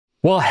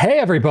Well, hey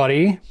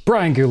everybody,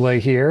 Brian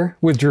Goulet here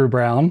with Drew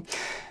Brown.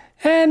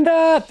 And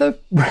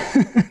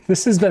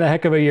this has been a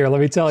heck of a year, let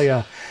me tell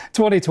you.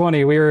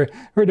 2020, we were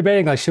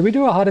debating, like, should we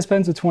do a hottest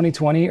pens of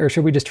 2020 or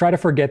should we just try to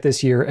forget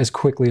this year as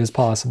quickly as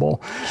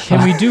possible?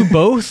 Can we do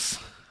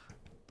both?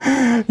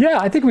 Yeah,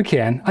 I think we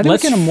can. I think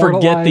Let's we can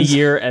immortalize... forget the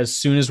year as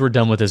soon as we're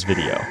done with this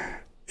video.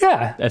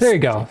 Yeah, there you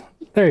go.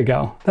 There you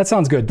go. That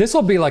sounds good. This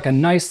will be like a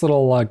nice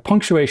little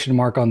punctuation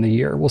mark on the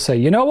year. We'll say,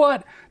 you know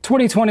what?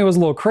 2020 was a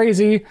little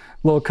crazy, a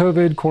little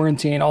COVID,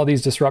 quarantine, all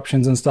these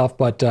disruptions and stuff,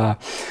 but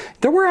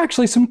there were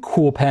actually some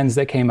cool pens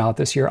that came out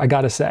this year, I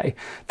gotta say.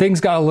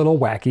 Things got a little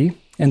wacky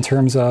in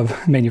terms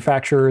of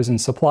manufacturers and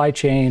supply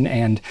chain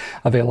and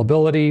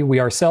availability.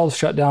 We ourselves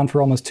shut down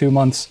for almost 2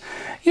 months,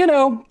 you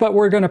know, but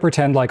we're gonna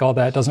pretend like all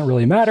that doesn't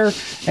really matter,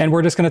 and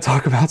we're just gonna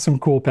talk about some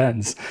cool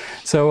pens.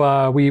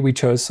 So we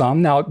chose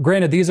some. Now,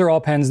 granted, these are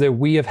all pens that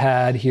we have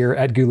had here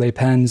at Goulet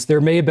Pens.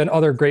 There may have been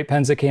other great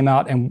pens that came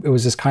out and it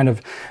was just kind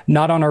of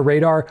not on our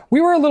radar.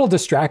 We were a little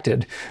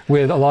distracted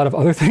with a lot of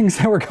other things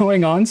that were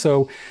going on,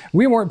 so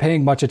we weren't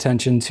paying much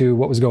attention to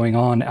what was going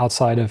on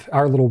outside of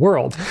our little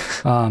world.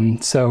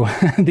 So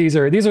these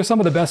are some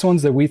of the best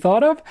ones that we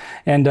thought of,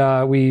 and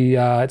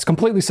it's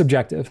completely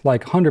subjective,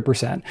 like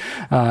 100%.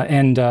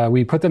 And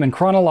we put them in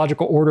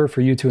chronological order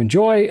for you to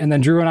enjoy, and then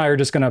Drew and I are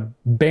just going to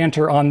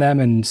banter on them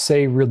and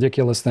say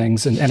ridiculous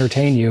things and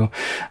entertain you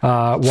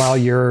while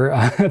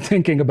you're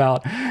thinking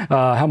about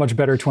how much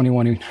better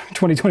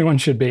 2021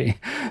 should be.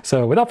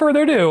 So without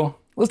further ado,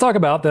 let's talk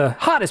about the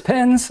hottest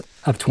pens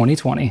of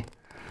 2020.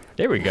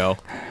 There we go.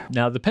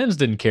 Now, the pens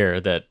didn't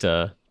care that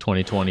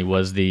 2020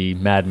 was the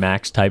Mad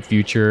Max type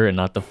future and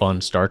not the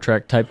fun Star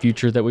Trek type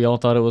future that we all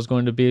thought it was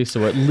going to be.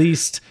 So at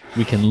least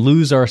we can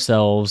lose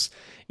ourselves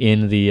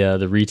in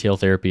the retail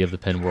therapy of the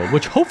pen world,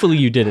 which hopefully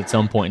you did at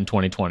some point in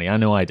 2020. I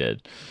know I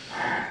did.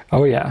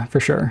 Oh yeah, for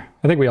sure.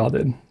 I think we all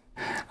did.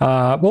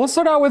 Well, let's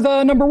start out with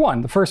number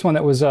one, the first one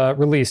that was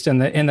released in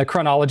the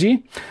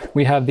chronology.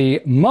 We have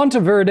the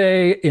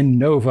Monteverde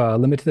Innova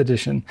limited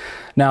edition.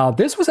 Now,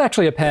 this was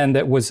actually a pen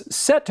that was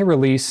set to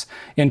release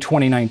in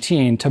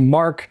 2019 to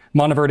mark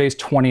Monteverde's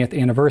 20th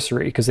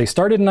anniversary, because they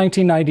started in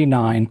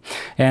 1999,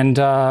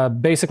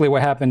 and basically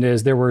what happened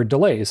is there were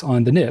delays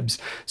on the nibs.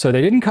 So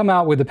they didn't come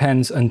out with the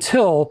pens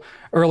until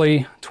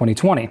early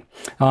 2020.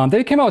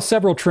 They came out with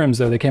several trims,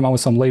 though. They came out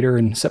with some later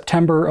in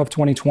September of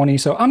 2020.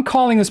 So I'm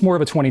calling this more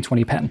of a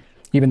 2020 pen,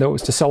 even though it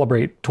was to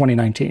celebrate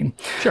 2019.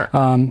 Sure.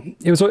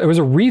 It was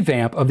a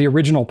revamp of the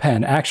original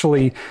pen.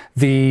 Actually,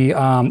 the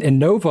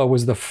Innova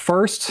was the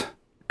first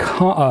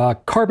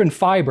carbon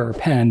fiber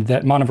pen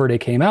that Monteverde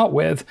came out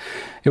with.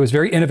 It was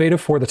very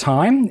innovative for the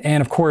time, and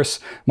of course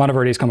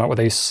Monteverde has come out with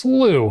a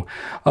slew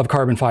of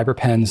carbon fiber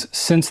pens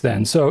since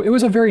then. So it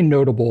was a very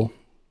notable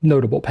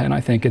pen,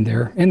 I think, in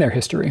their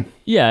history.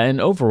 Yeah,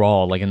 and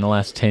overall, like in the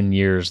last 10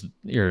 years,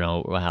 you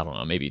know, I don't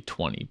know, maybe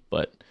 20,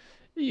 but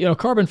you know,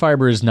 carbon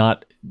fiber is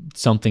not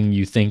something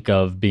you think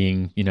of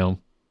being, you know,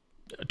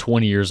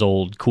 20 years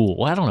old, cool.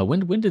 Well, I don't know,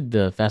 when did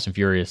the Fast and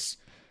Furious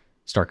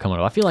start coming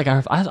up? I feel like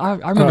I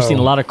remember seeing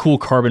a lot of cool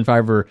carbon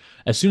fiber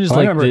as soon as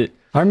I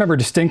remember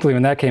distinctly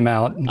when that came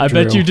out. I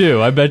bet you do.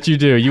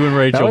 You and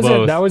Rachel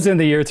both. That was in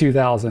the year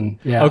 2000.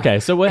 Yeah. Okay,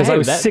 so because I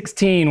was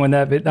 16 when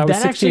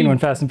when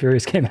Fast and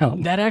Furious came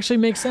out. That actually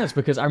makes sense,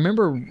 because I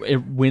remember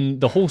when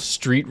the whole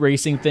street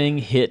racing thing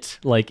hit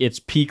like its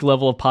peak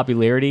level of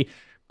popularity.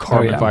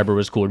 Carbon fiber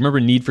was cool. Remember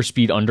Need for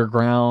Speed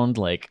Underground?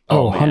 Like,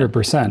 oh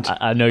 100%.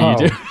 I know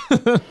you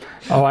do.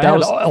 I had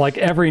like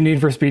every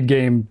Need for Speed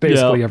game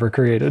basically ever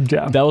created.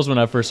 Yeah. That was when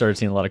I first started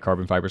seeing a lot of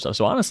carbon fiber stuff.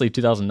 So honestly,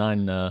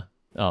 2009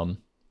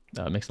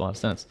 makes a lot of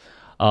sense.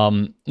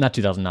 Not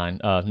 2009,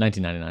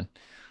 1999.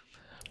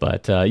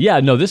 But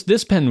yeah, no,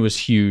 this pen was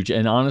huge.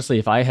 And honestly,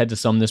 if I had to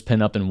sum this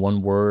pen up in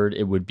one word,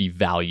 it would be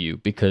value.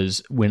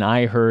 Because when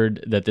I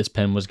heard that this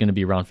pen was going to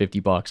be around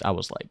 $50, I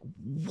was like,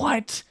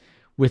 what?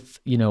 With,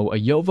 you know, a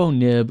Jowo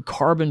nib,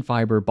 carbon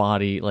fiber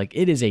body, like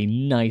it is a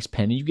nice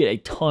pen. You get a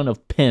ton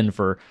of pen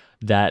for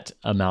that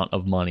amount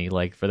of money.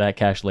 Like for that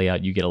cash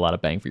layout, you get a lot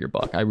of bang for your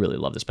buck. I really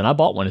love this pen. I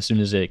bought one as soon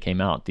as it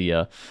came out,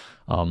 the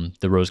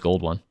rose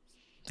gold one.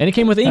 And it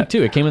came with ink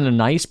too. It came in a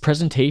nice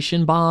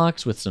presentation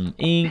box with some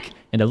ink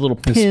and a little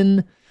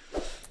pin.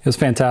 It was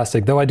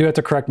fantastic, though I do have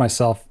to correct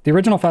myself. The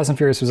original Fast and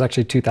Furious was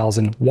actually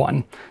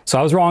 2001. So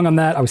I was wrong on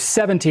that. I was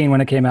 17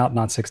 when it came out,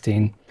 not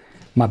 16.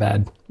 My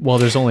bad. Well,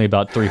 there's only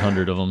about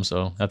 300 of them,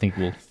 so I think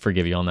we'll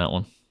forgive you on that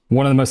one.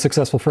 One of the most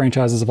successful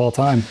franchises of all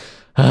time.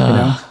 You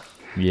know?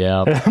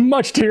 Yeah.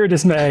 Much to your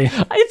dismay.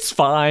 It's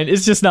fine.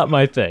 It's just not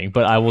my thing,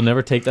 but I will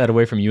never take that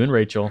away from you and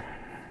Rachel.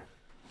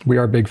 We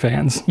are big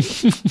fans.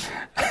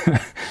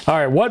 All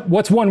right,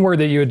 what's one word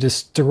that you would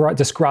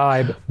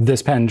describe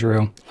this pen,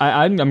 Drew?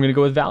 I'm going to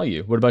go with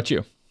value. What about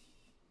you?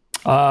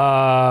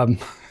 I'll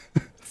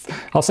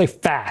say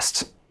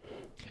fast.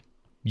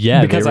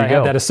 Yeah, because I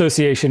have that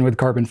association with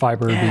carbon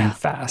fiber being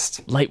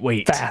fast.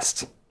 Lightweight.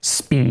 Fast.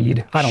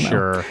 Speed. I don't know.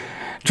 Sure.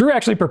 Drew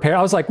actually prepared.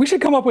 I was like, we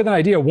should come up with an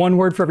idea, one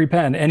word for every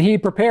pen. And he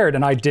prepared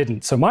and I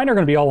didn't. So mine are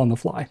going to be all on the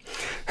fly.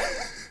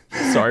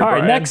 Sorry, All right,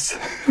 Brian. next.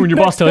 When your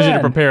boss next tells you to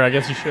pen. prepare, I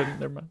guess you shouldn't.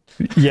 Never mind.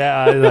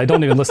 Yeah, I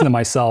don't even listen to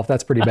myself.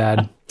 That's pretty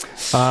bad.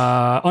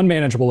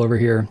 Unmanageable over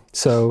here.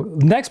 So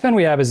next pen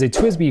we have is a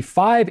TWSBI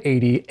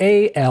 580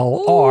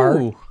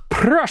 ALR Ooh.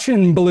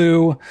 Prussian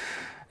blue.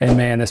 And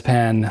man, this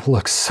pen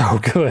looks so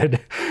good.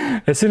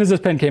 As soon as this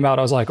pen came out,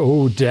 I was like,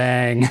 oh,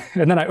 dang.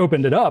 And then I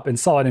opened it up and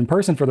saw it in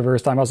person for the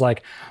first time. I was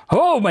like,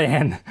 oh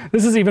man,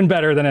 this is even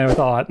better than I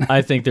thought.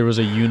 I think there was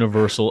a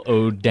universal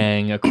oh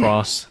dang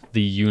across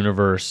the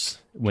universe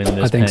when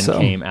this pen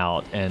came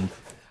out. And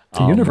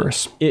the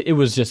universe. It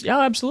was just,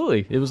 yeah,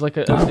 absolutely. It was like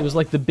it was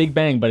like the Big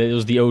Bang, but it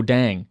was the oh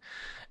dang.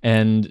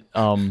 And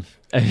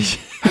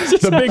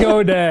the big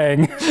oh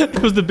dang.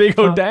 It was the big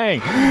oh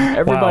dang.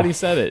 Everybody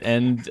said it.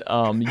 And you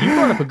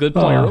brought up a good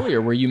point earlier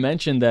where you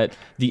mentioned that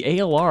the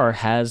ALR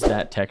has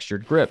that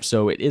textured grip.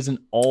 So it isn't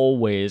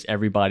always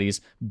everybody's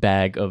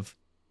bag of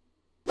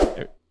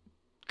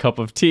cup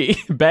of tea,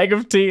 bag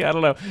of tea. I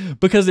don't know,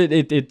 because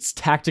it's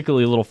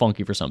tactically a little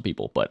funky for some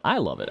people, but I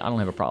love it. I don't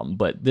have a problem.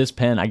 But this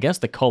pen, I guess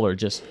the color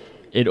just,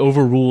 it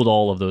overruled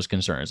all of those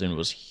concerns and it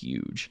was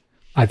huge.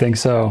 I think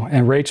so.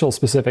 And Rachel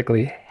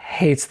specifically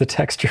hates the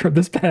texture of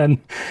this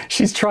pen.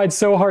 She's tried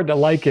so hard to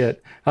like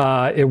it.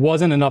 It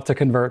wasn't enough to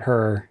convert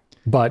her,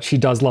 but she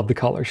does love the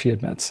color, she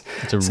admits.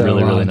 It's a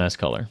really nice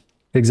color.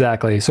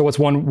 Exactly. So what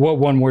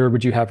one word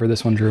would you have for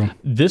this one, Drew?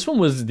 This one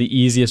was the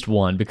easiest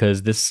one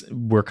because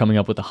we're coming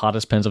up with the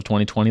hottest pens of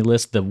 2020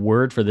 list. The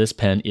word for this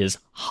pen is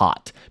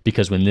hot,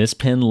 because when this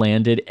pen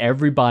landed,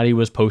 everybody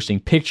was posting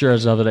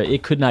pictures of it.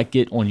 It could not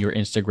get on your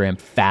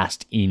Instagram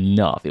ffast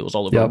enough. It was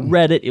all over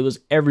Reddit. It was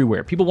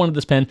everywhere. People wanted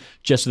this pen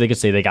just so they could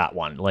say they got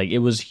one. Like, it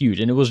was huge,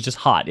 and it was just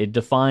hot. It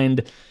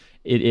defined,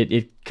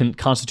 it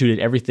constituted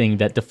everything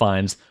that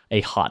defines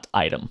a hot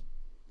item.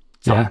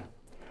 So, yeah.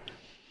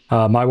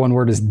 My one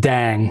word is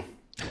dang,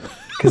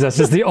 because that's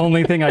just the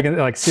only thing I can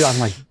like see. I'm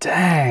like,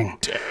 dang.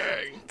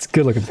 It's a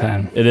good looking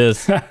pen. It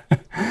is.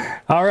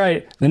 All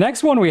right. The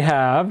next one we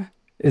have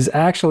is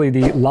actually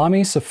the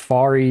Lamy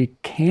Safari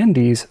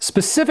Candies,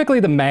 specifically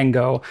the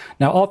mango.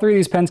 Now, all three of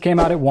these pens came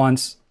out at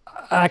once.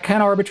 I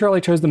kind of arbitrarily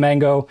chose the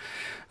mango,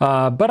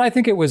 but I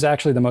think it was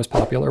actually the most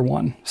popular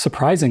one,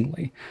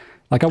 surprisingly.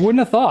 Like, I wouldn't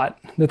have thought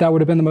that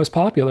would have been the most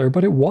popular,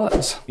 but it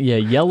was. Yeah,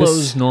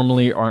 yellows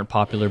normally aren't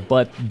popular,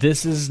 but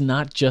this is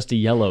not just a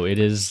yellow. It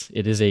is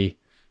a,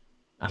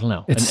 I don't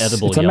know, an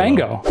edible It's a yellow.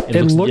 mango.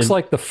 It looks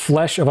like the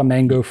flesh of a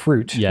mango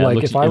fruit. Yeah,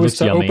 like, if I was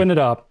to open it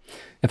up,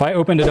 if I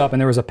opened it up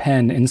and there was a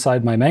pen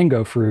inside my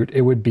mango fruit,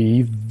 it would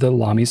be the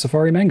Lamy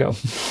Safari mango.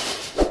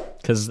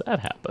 Because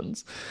that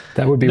happens.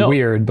 That would be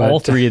weird, but all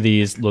three of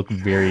these look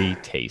very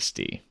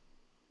tasty.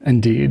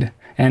 Indeed.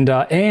 And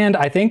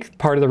I think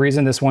part of the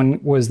reason this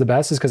one was the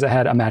best is because it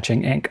had a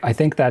matching ink. I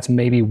think that's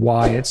maybe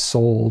why it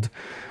sold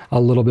a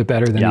little bit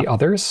better than the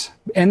others.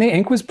 And the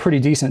ink was pretty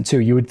decent too.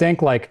 You would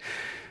think, like,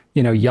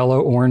 you know,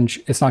 yellow,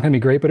 orange, it's not going to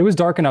be great, but it was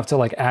dark enough to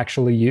like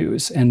actually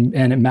use, and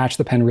it matched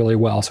the pen really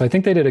well. So I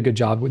think they did a good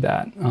job with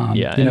that.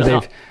 Yeah, you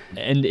know,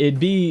 and it'd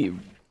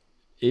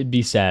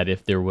be sad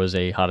if there was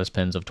a hottest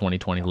pens of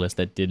 2020 list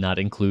that did not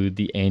include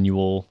the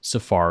annual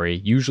Safari.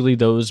 Usually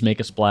those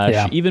make a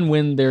splash, even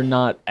when they're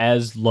not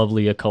as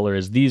lovely a color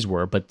as these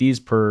were, but these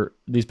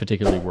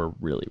particularly were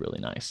really,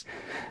 really nice.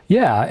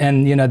 Yeah,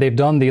 and you know, they've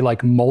done the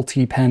like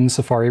multi-pen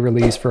Safari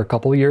release for a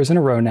couple of years in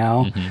a row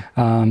now.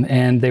 Mm-hmm.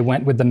 And they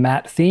went with the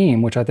matte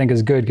theme, which I think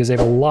is good because they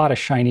have a lot of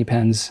shiny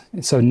pens.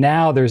 So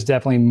now there's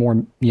definitely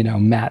more, you know,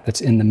 matte that's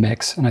in the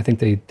mix, and I think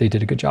they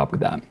did a good job with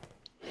that.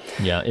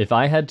 Yeah, if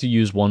I had to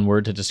use one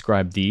word to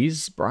describe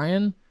these,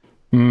 Brian,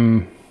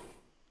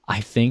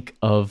 I think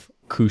of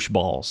koosh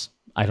balls.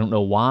 I don't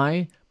know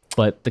why,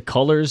 but the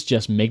colors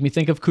just make me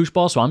think of koosh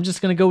balls, so I'm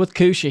just going to go with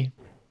kooshy.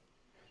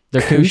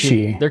 They're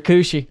kooshy. They're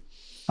kooshy.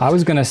 I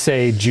was going to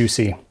say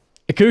juicy.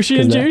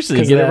 Kooshy and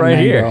juicy. Get it right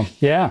here.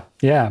 Yeah,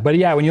 yeah. But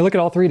yeah, when you look at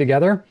all three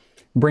together,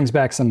 brings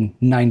back some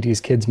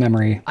 90s kids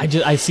memory.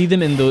 I see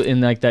them in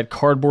like that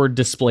cardboard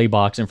display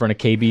box in front of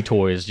KB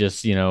Toys,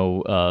 just, you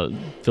know,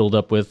 filled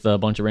up with a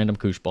bunch of random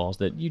koosh balls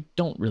that you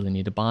don't really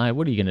need to buy.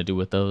 What are you going to do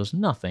with those?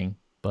 Nothing.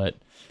 But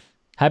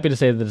happy to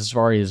say that the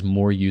Safari is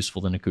more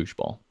useful than a koosh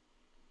ball.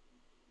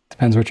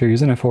 Depends what you're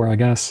using it for, I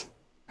guess.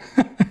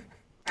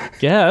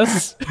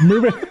 Guess.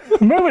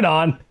 Moving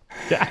on.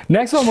 Yeah.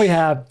 Next one we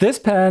have, this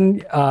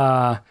pen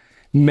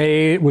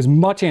was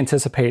much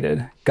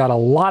anticipated, got a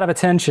lot of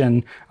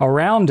attention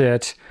around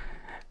it,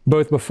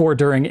 both before,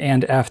 during,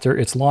 and after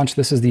its launch.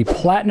 This is the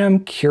Platinum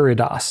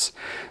Curidas.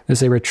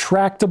 This is a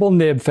retractable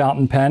nib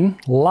fountain pen.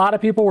 A lot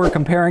of people were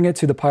comparing it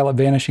to the Pilot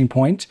Vanishing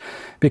Point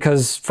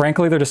because,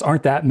 frankly, there just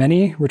aren't that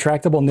many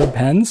retractable nib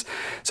pens.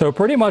 So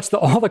pretty much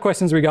all the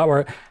questions we got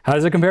were, how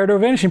does it compare to a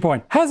Vanishing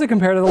Point? How does it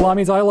compare to the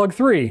Lamy Zilog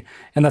 3?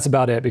 And that's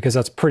about it, because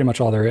that's pretty much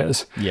all there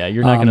is. Yeah,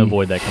 you're not going to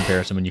avoid that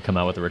comparison when you come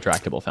out with a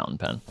retractable fountain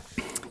pen.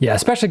 Yeah,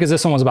 especially because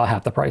this one was about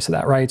half the price of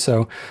that, right?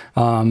 So,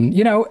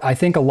 you know, I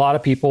think a lot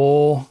of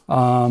people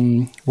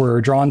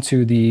were drawn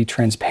to the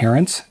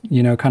transparent,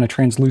 you know, kind of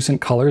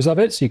translucent colors of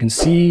it. So you can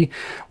see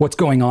what's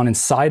going on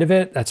inside of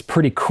it. That's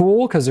pretty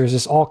cool because there's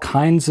just all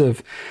kinds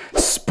of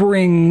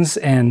springs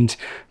and,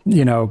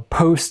 you know,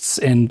 posts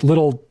and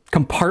little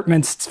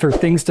compartments for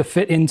things to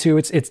fit into.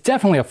 It's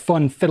definitely a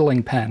fun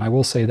fiddling pen, I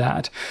will say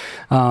that.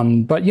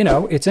 But you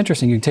know, it's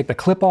interesting. You can take the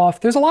clip off.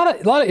 There's a lot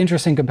of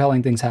interesting,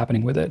 compelling things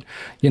happening with it.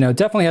 You know,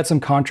 definitely had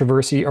some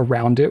controversy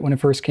around it when it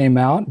first came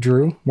out.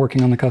 Drew,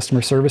 working on the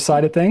customer service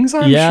side of things,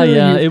 yeah,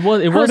 it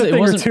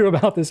wasn't too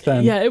about this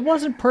pen. Yeah, it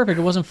wasn't perfect.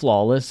 It wasn't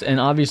flawless, and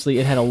obviously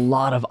it had a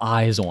lot of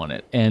eyes on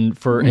it. And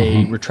for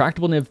a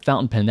retractable nib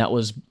fountain pen, that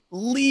was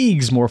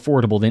leagues more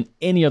affordable than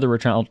any other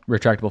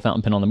retractable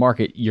fountain pen on the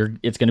market.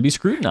 It's going to be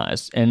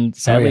scrutinized, and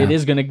sadly, it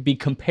is going to be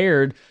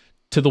compared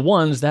to the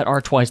ones that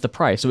are twice the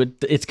price. So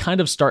it's kind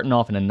of starting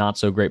off in a not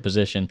so great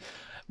position.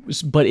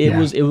 But it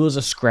was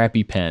a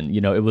scrappy pen.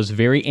 You know, it was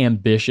very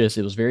ambitious.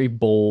 It was very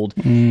bold,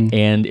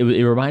 and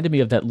it reminded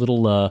me of that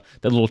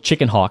little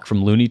chicken hawk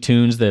from Looney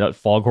Tunes that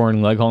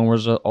Foghorn Leghorn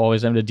was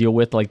always having to deal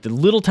with, like the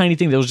little tiny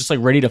thing that was just like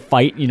ready to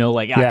fight. You know,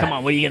 like come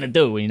on, what are you gonna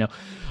do? You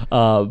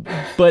know,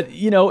 but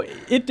you know,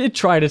 it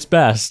tried its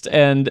best,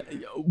 and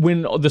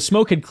when the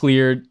smoke had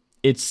cleared,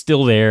 it's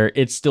still there.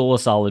 It's still a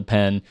solid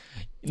pen.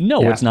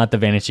 No, it's not the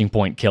vanishing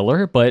point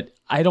killer, but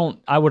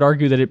I would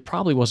argue that it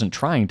probably wasn't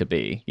trying to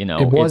be, you know.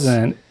 It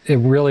wasn't. It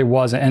really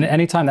wasn't. And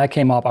anytime that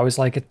came up, I was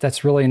like,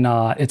 that's really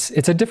not, it's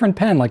a different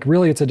pen. Like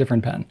really, it's a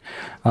different pen.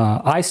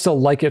 I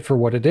still like it for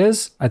what it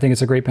is. I think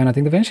it's a great pen. I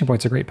think the Vanishing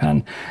Point's a great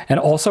pen.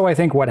 And also I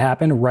think what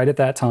happened right at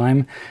that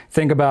time,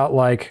 think about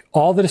like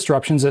all the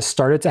disruptions that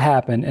started to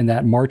happen in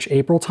that March,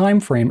 April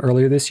timeframe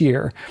earlier this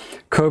year.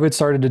 COVID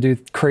started to do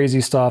crazy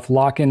stuff,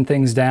 lock in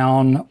things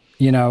down,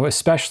 you know,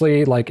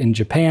 especially like in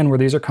Japan where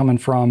these are coming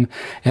from. It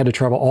had to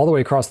travel all the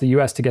way across the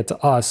US to get to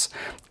us.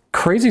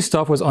 Crazy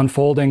stuff was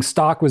unfolding.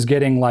 Stock was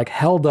getting like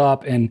held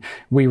up, and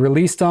we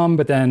released them,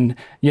 but then,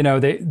 you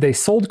know, they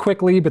sold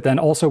quickly, but then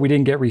also we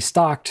didn't get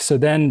restocked. So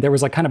then there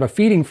was like kind of a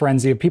feeding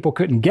frenzy of people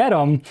couldn't get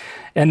them,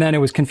 and then it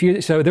was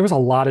confusing. So there was a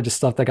lot of just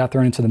stuff that got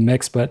thrown into the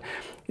mix. But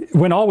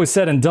when all was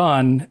said and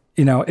done,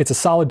 you know, it's a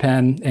solid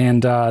pen,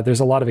 and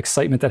there's a lot of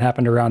excitement that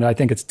happened around it. I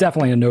think it's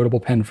definitely a notable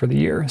pen for the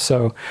year.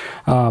 So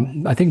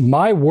I think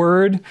my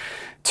word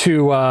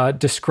to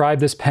describe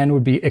this pen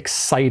would be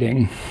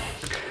exciting,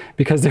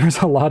 because there was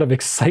a lot of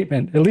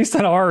excitement, at least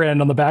on our end,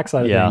 on the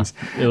backside of things.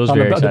 It was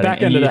very exciting. The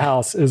back end of the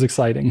house is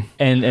exciting.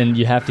 And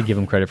you have to give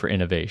them credit for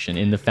innovation.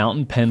 In the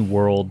fountain pen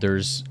world,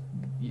 there's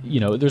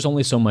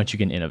only so much you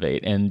can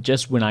innovate. And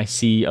just when I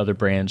see other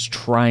brands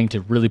trying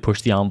to really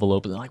push the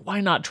envelope, they're like,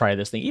 why not try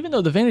this thing? Even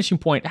though the Vanishing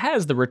Point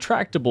has the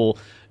retractable,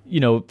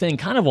 you know, thing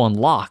kind of on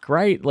lock,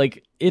 right?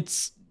 Like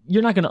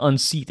you're not going to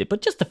unseat it,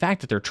 but just the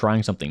fact that they're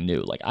trying something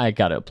new, like I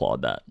got to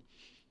applaud that.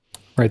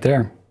 Right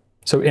there.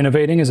 So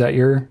innovating, is that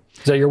your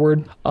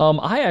word?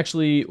 I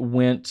actually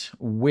went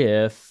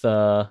with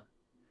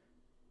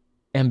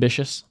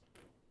ambitious.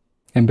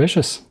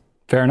 Ambitious.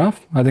 Fair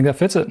enough. I think that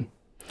fits it.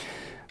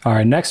 All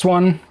right, next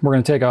one, we're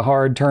going to take a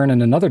hard turn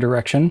in another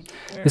direction.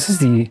 This is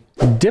the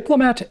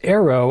Diplomat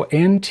Aero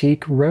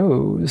Antique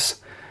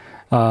Rose.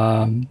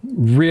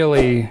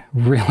 Really,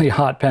 really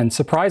hot pen.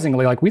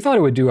 Surprisingly, like we thought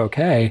it would do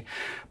okay,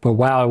 but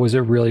wow, was it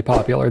really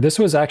popular. This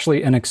was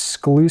actually an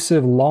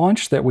exclusive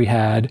launch that we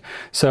had.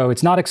 So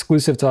it's not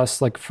exclusive to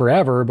us like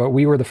forever, but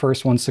we were the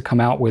first ones to come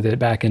out with it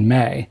back in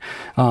May,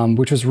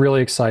 which was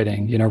really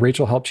exciting. You know,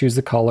 Rachel helped choose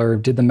the color,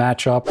 did the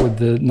match up with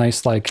the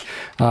nice like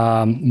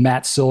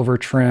matte silver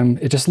trim.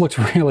 It just looked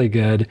really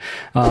good.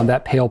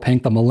 That pale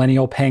pink, the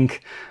millennial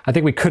pink. I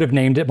think we could have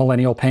named it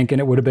millennial pink and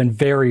it would have been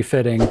very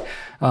fitting,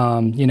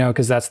 you know,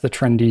 because that's the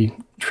trendy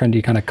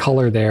kind of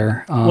color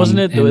there. Wasn't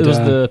it? It was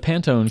the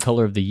Pantone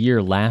color of the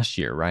year last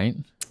year, right?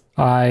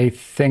 I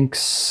think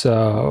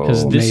so.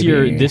 Because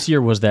this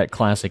year was that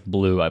classic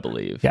blue, I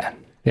believe. Yeah.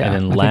 And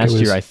then last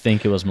year, I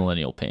think it was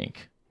millennial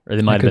pink, or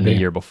it might have been the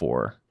year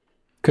before.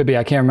 Could be.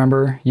 I can't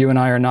remember. You and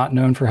I are not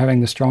known for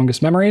having the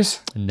strongest memories.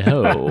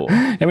 No.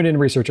 And we didn't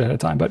research ahead of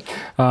time. But,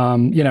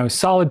 you know,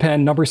 solid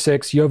pen, number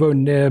 6, Yovo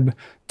nib.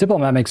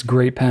 Diplomat makes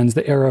great pens.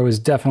 The Aero is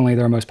definitely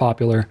their most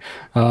popular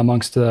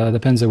amongst the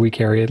pens that we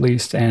carry, at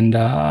least. And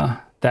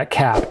that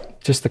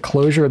cap, just the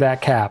closure of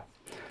that cap,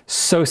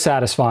 so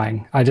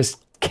satisfying. I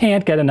just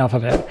can't get enough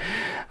of it.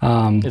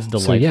 It's delightful.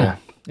 So, yeah.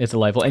 It's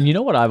delightful. And you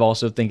know what I've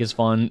also think is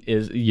fun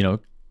is, you know,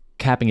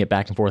 capping it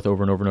back and forth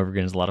over and over and over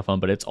again is a lot of fun,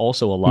 but it's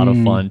also a lot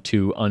of fun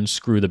to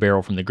unscrew the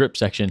barrel from the grip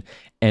section.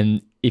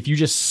 And if you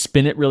just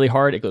spin it really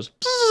hard, it goes,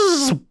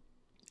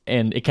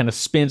 and it kind of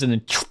spins and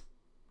then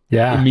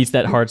it meets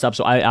that hard stop.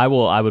 So I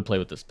would play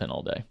with this pen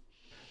all day.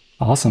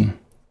 Awesome.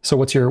 So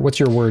what's your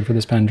word for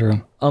this pen,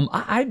 Drew?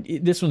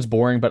 This one's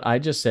boring, but I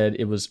just said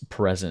it was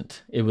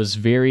present. It was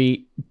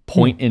very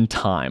point in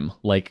time,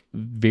 like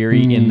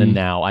very in the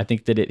now. I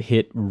think that it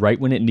hit right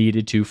when it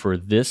needed to for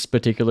this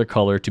particular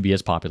color to be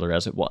as popular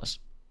as it was.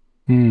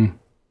 I'm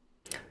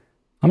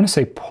going to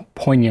say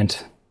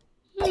poignant.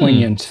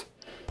 Poignant.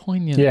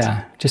 Poignant.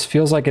 Yeah, just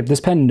feels like this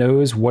pen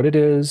knows what it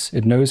is.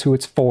 It knows who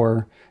it's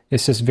for.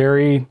 It's just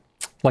very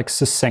like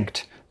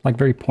succinct, like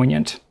very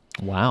poignant.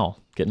 Wow.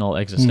 Getting all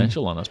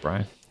existential on us,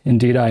 Brian.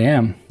 Indeed I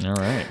am. All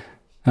right.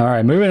 All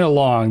right, moving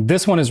along.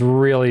 This one is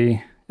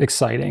really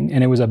exciting,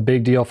 and it was a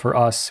big deal for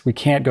us. We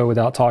can't go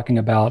without talking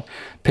about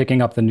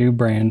picking up the new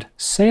brand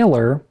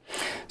Sailor.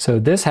 So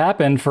this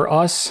happened for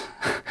us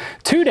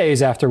 2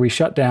 days after we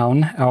shut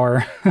down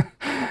our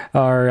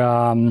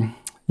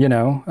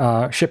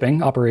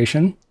shipping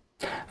operation.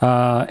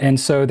 And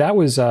so that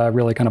was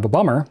really kind of a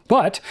bummer,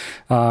 but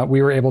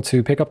we were able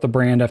to pick up the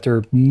brand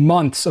after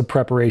months of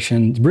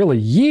preparation, really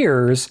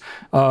years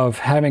of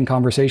having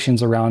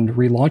conversations around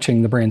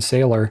relaunching the brand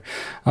Sailor.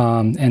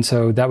 And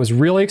so that was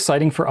really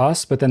exciting for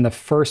us. But then the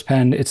first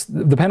pen,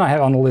 the pen I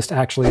have on the list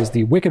actually is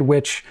the Wicked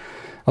Witch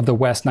of the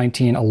West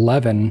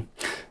 1911.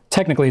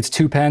 Technically it's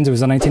two pens. It was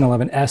the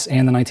 1911S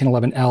and the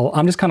 1911L.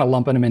 I'm just kind of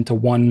lumping them into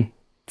one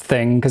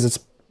thing because it's,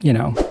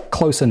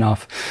 close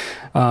enough.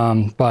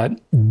 But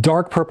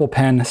dark purple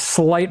pen,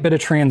 slight bit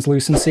of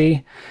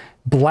translucency,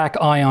 black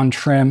ion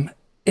trim.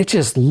 It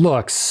just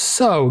looks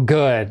so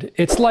good.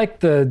 It's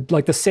like the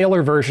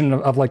Sailor version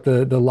of like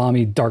the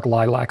Lamy Dark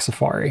Lilac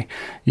Safari.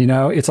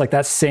 It's like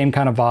that same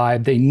kind of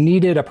vibe. They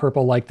needed a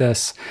purple like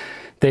this.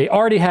 They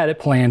already had it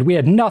planned. We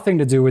had nothing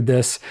to do with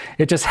this.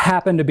 It just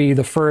happened to be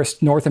the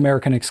first North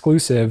American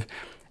exclusive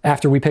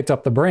after we picked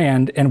up the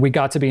brand, and we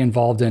got to be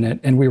involved in it,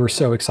 and we were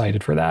so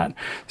excited for that.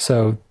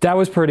 So that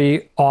was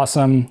pretty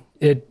awesome.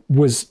 It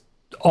was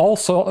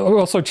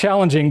also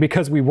challenging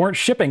because we weren't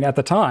shipping at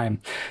the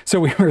time. So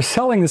we were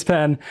selling this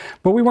pen,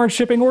 but we weren't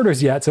shipping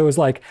orders yet. So it was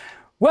like,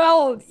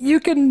 well, you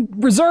can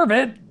reserve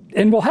it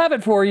and we'll have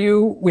it for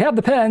you. We have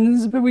the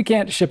pens, but we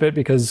can't ship it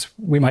because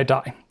we might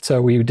die.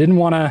 So we didn't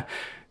want to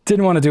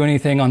do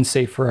anything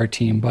unsafe for our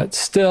team, but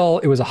still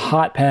it was a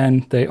hot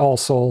pen. They all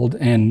sold,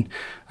 and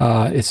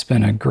it's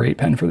been a great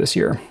pen for this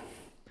year.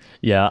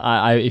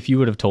 Yeah, if you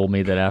would have told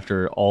me that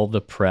after all the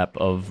prep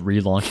of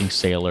relaunching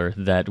Sailor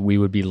that we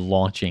would be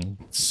launching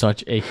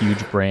such a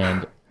huge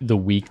brand the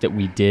week that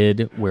we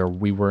did, where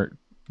we were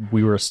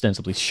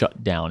ostensibly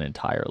shut down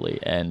entirely.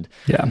 And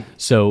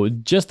so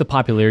just the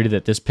popularity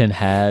that this pen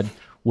had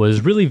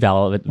was really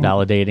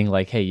validating,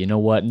 like, hey, you know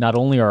what? Not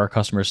only are our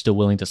customers still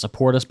willing to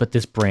support us, but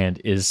this brand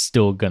is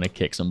still going to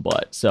kick some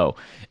butt. So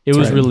it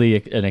was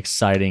really an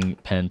exciting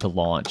pen to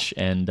launch.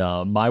 And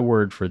my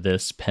word for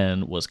this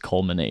pen was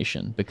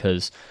culmination,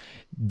 because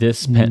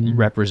this pen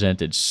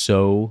represented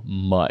so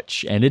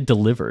much, and it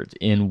delivered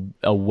in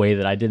a way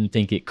that I didn't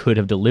think it could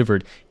have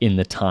delivered in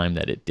the time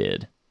that it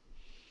did.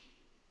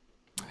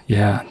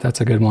 Yeah,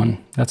 that's a good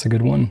one. That's a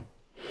good one.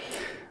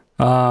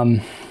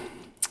 Got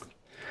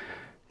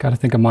to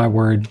think of my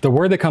word. The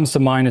word that comes to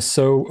mind is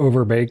so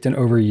overbaked and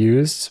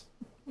overused,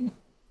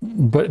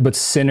 but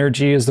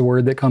synergy is the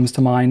word that comes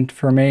to mind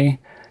for me.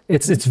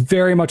 It's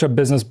very much a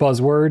business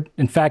buzzword.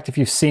 In fact, if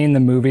you've seen the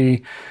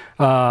movie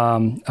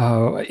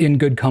In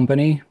Good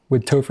Company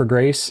with Topher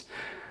Grace,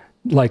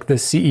 like the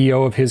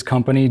CEO of his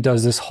company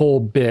does this whole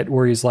bit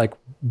where he's like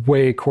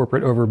way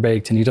corporate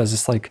overbaked, and he does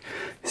this like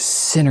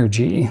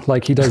synergy,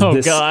 like he does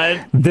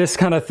this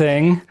kind of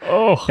thing.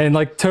 And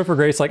like Topher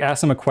Grace like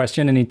asks him a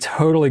question, and he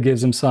totally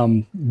gives him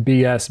some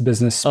BS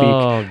business speak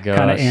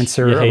kind of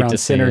answer around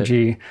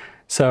synergy.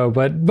 So,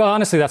 but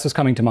honestly, that's what's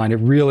coming to mind.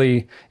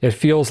 It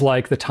feels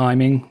like the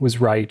timing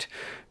was right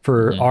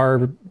for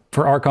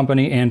our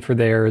company and for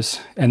theirs.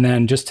 And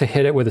then just to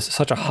hit it with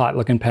such a hot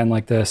looking pen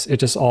like this,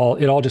 it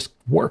all just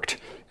worked.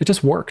 It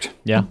just worked.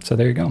 Yeah. So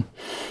there you go.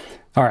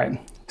 All right.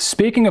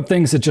 Speaking of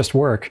things that just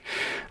work,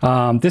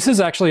 this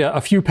is actually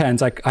a few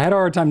pens. I had a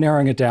hard time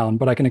narrowing it down,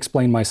 but I can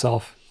explain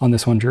myself on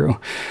this one, Drew.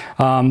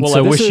 Well, so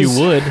I wish you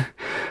would.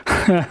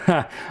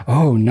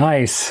 Oh,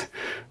 nice.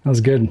 That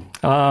was good.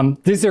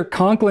 These are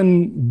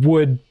Conklin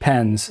wood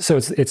pens. So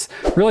it's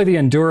really the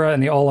Endura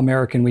and the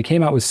All-American. We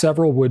came out with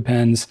several wood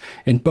pens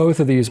in both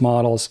of these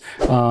models.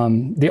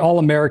 The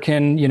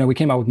All-American, we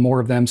came out with more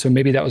of them, so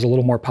maybe that was a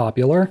little more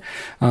popular.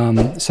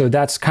 So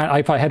that's kind of,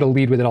 if I had to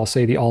lead with it, I'll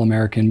say the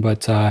All-American.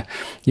 But,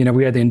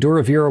 we had the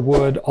Endura Vera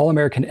wood,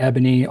 All-American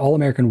ebony,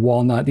 All-American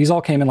walnut. These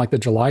all came in like the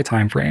July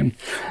timeframe.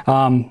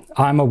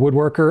 I'm a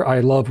woodworker. I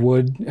love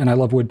wood, and I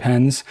love wood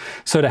pens.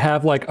 So to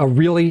have like a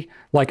really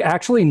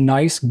actually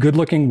nice,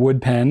 good-looking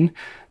wood pen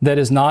that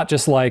is not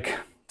just like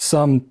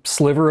some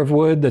sliver of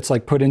wood that's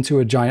like put into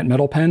a giant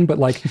metal pen, but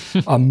like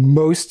a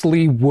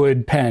mostly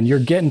wood pen. You're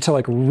getting to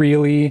like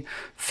really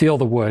feel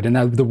the wood, and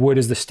that the wood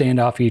is the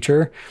standout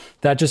feature.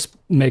 That just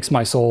makes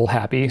my soul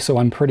happy. So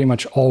I'm pretty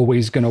much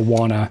always going to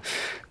want to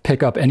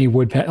pick up any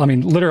wood pen. I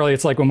mean, literally,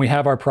 it's like when we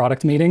have our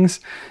product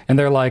meetings and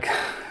they're like,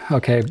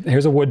 okay,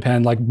 here's a wood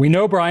pen. Like, we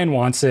know Brian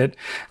wants it.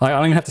 Like, I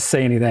don't even have to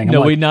say anything.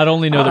 No, we not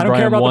only know that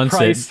Brian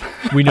wants it,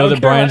 we know that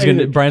Brian's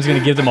going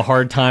to give them a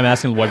hard time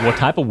asking what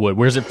type of wood.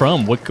 Where's it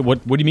from? What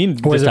do you mean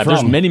this type?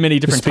 There's many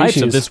different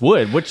types of this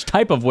wood. Which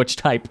type?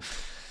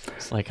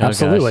 It's like, oh,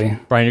 Absolutely. gosh.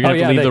 Brian, you're going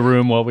to have to leave the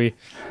room while we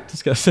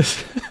discuss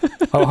this.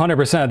 Oh,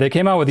 100%. They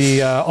came out with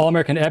the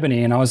All-American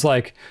Ebony, and I was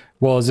like,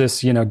 well, is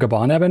this,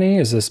 Gabon ebony?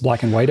 Is this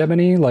black and white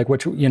ebony? Like,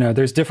 which,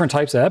 there's different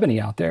types of ebony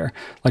out there.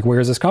 Like, where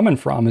is this coming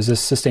from? Is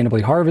this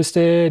sustainably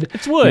harvested?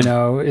 It's wood.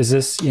 Is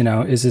this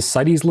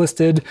CITES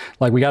listed?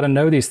 Like, we got to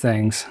know these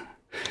things.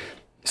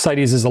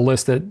 CITES is a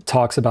list that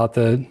talks about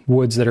the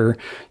woods that are,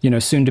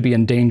 soon to be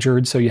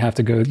endangered. So you have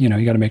to go, you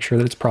got to make sure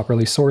that it's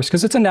properly sourced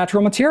because it's a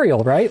natural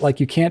material, right?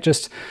 Like you can't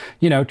just,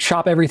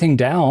 chop everything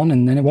down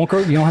and then it won't grow.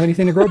 You don't have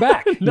anything to grow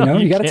back. No,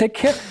 you got to take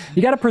care.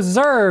 You got to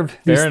preserve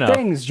these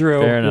things,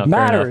 Drew. It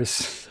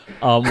matters.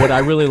 What I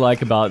really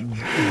like about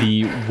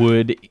the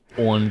wood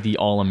on the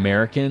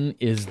All-American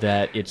is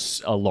that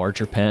it's a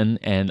larger pen,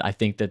 and I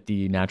think that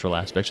the natural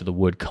aspects of the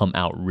wood come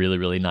out really,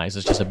 really nice.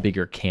 It's just a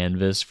bigger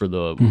canvas for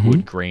the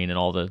wood grain and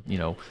all the,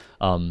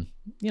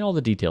 all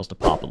the details to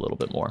pop a little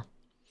bit more.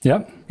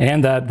 Yep,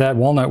 and that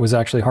walnut was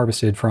actually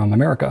harvested from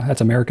America.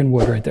 That's American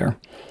wood right there.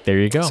 There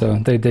you go. So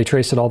they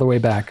traced it all the way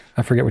back.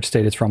 I forget which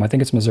state it's from. I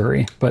think it's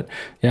Missouri, but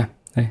yeah,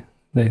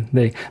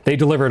 they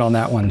delivered on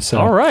that one. So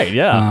all right,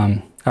 yeah.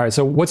 All right,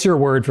 so what's your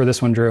word for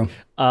this one, Drew?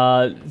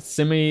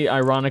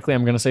 Semi-ironically,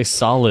 I'm going to say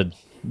solid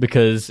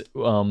because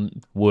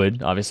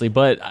wood, obviously.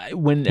 But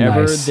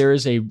whenever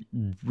there's a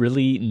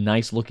really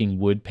nice-looking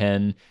wood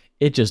pen,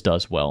 it just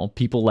does well.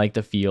 People like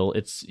the feel.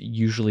 It's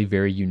usually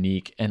very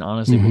unique. And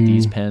honestly, with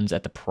these pens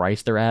at the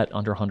price they're at,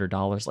 under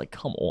 $100, like,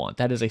 come on.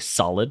 That is a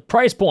solid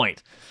price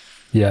point.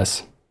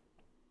 Yes.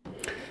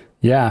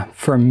 Yeah,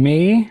 for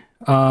me,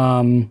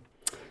 there's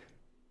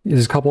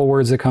a couple of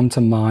words that come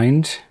to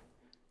mind.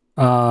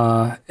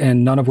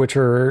 And none of which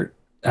are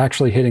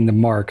actually hitting the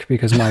mark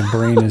because my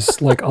brain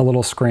is like a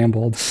little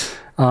scrambled.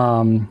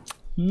 None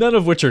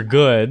of which are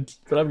good,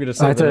 but I'm going to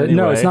say that anyway.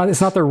 No,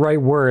 it's not the right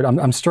word.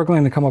 I'm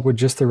struggling to come up with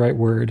just the right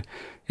word.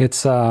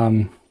 It's,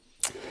 I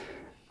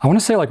want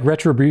to say like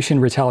retribution,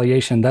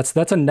 retaliation. That's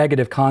a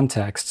negative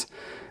context.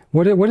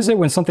 What is it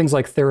when something's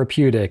like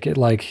therapeutic? It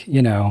like,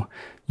 you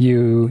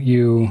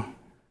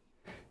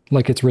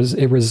like it's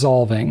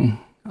resolving.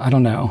 I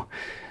don't know.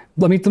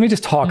 Let me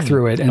just talk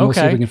through it and we'll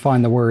see if we can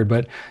find the word.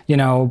 But,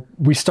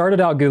 we started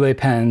out Goulet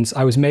Pens.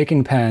 I was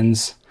making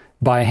pens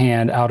by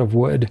hand out of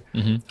wood.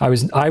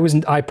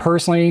 I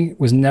personally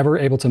was never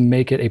able to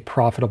make it a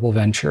profitable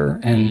venture.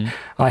 And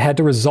I had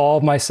to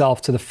resolve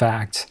myself to the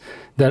fact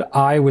that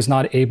I was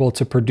not able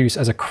to produce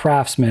as a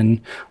craftsman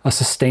a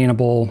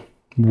sustainable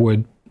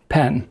wood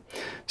pen.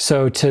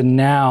 So to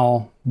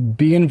now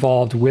be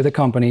involved with a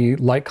company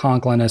like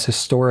Conklin, as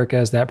historic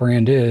as that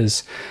brand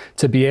is,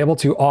 to be able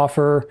to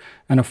offer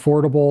an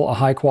affordable, a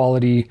high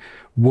quality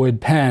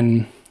wood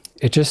pen,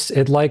 there's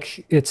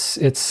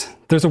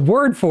a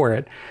word for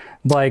it.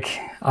 Like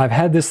I've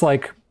had this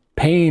like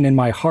pain in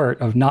my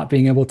heart of not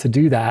being able to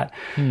do that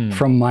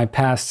from my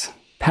past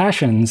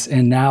passions.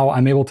 And now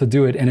I'm able to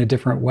do it in a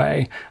different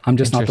way. I'm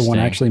just not the one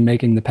actually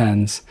making the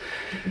pens.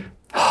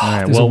 All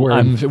right. Well,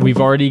 we've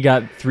already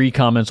got 3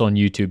 comments on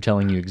YouTube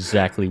telling you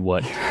exactly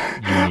what you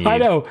need. I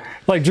know.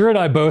 Like Drew and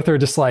I both are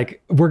just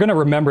like, we're going to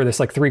remember this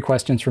like 3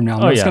 questions from now.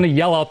 I'm just going to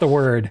yell out the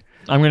word.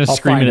 I'm going to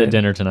scream it at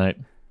dinner tonight.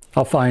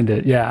 I'll find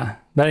it. Yeah.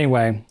 But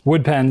anyway,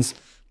 wood pens,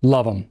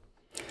 love them.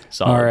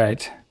 Solid. All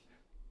right.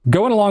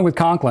 Going along with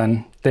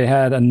Conklin, they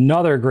had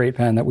another great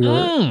pen that we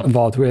were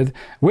involved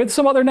with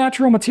some other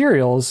natural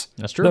materials.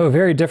 That's true. Though a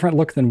very different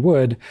look than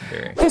wood.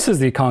 This is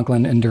the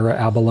Conklin Endura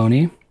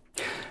Abalone.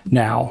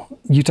 Now,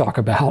 you talk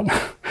about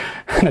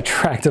an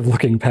attractive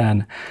looking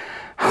pen.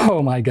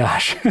 Oh my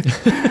gosh.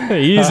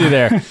 Easy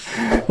there.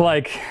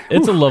 Like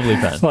it's a lovely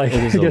pen. Like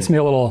it gets me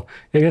a little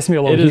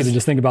heated to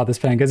just think about this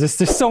pen because it's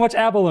just so much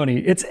abalone.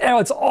 It's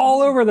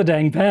all over the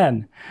dang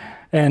pen.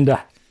 And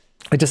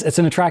it's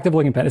an attractive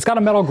looking pen. It's got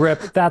a metal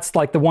grip. That's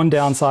like the one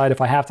downside if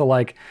I have to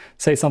like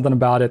say something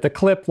about it. The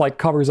clip like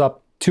covers up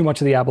too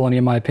much of the abalone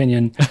in my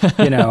opinion,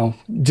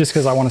 just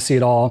because I want to see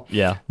it all.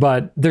 Yeah.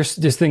 But this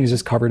thing is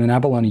just covered in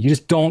abalone. You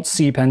just don't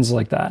see pens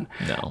like that.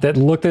 No. That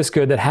look this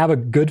good, that have a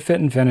good fit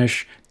and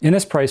finish in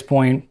this price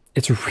point.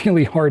 It's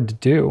really hard to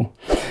do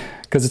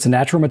because it's a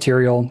natural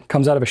material,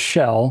 comes out of a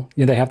shell.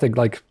 They have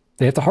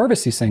to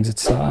harvest these things.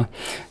 It's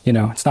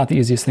it's not the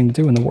easiest thing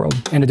to do in the world,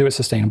 and to do it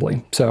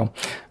sustainably. So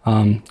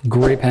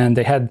great pen.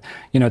 They had,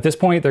 at this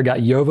point, they've got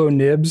Jowo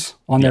nibs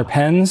on their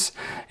pens,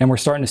 and we're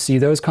starting to see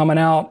those coming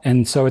out.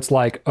 And so it's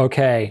like,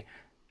 okay,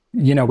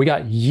 we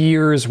got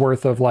years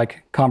worth of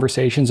like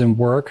conversations and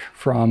work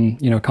from,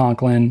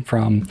 Conklin,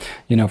 from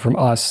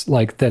us,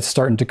 like that's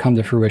starting to come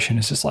to fruition.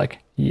 It's just like,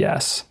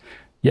 yes,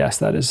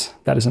 that is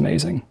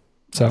amazing.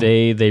 So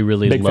they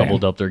really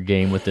leveled up their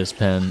game with this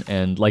pen,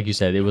 and like you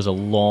said, it was a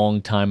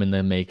long time in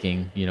the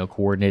making.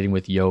 Coordinating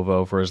with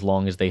Jowo for as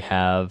long as they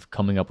have,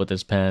 coming up with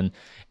this pen.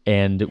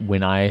 And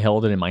when I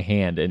held it in my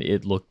hand, and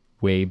it looked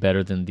way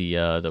better than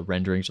the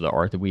renderings or the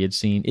art that we had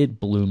seen, it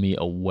blew me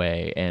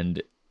away.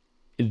 And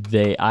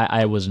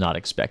I was not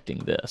expecting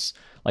this.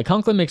 Like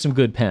Conklin makes some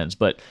good pens,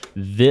 but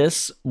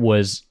this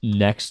was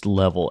next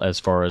level as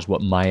far as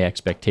what my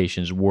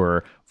expectations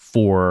were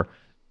for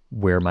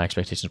where my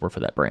expectations were for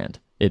that brand.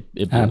 It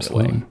blew me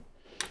away.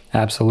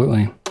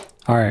 Absolutely.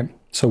 All right.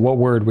 So what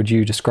word would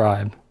you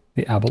describe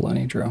the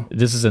Abalone, Drew?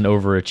 This is an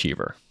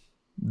overachiever.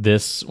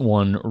 This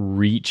one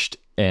reached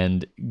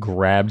and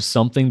grabbed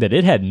something that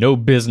it had no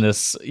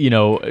business,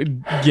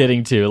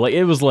 getting to. Like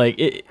it was like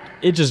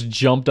it just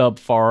jumped up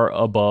far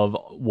above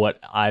what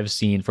I've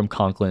seen from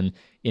Conklin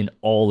in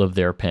all of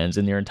their pens,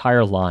 in their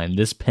entire line.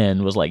 This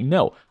pen was like,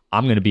 no,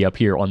 I'm going to be up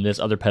here on this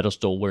other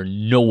pedestal where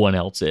no one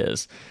else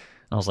is.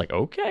 I was like,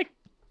 okay,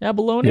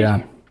 Abalone.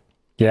 Yeah.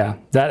 Yeah.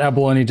 That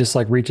Abalone just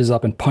like reaches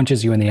up and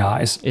punches you in the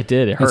eyes. It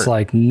did. It hurt. It's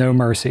like no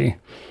mercy.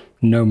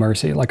 No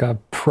mercy. Like a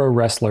pro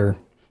wrestler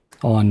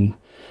on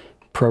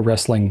pro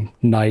wrestling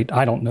night.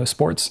 I don't know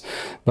sports,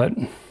 but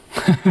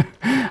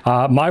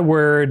my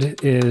word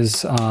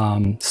is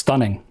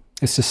stunning.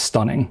 It's just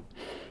stunning.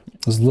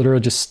 I was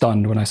literally just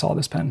stunned when I saw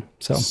this pen.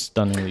 So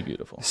stunningly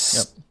beautiful. Yep.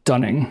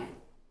 Stunning.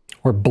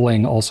 Or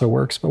bling also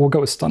works, but we'll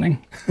go with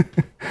stunning.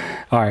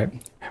 All right.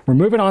 We're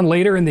moving on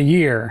later in the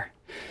year.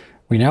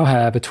 We now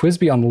have a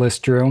TWSBI on the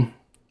list, Drew.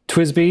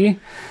 TWSBI,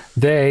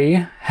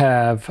 they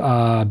have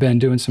been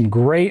doing some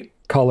great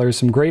colors,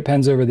 some great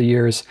pens over the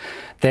years.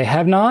 They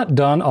have not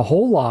done a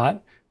whole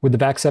lot with the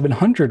VAC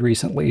 700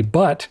 recently,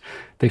 but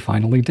they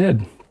finally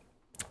did.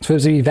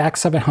 TWSBI VAC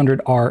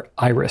 700R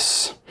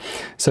Iris.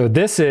 So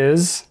this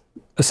is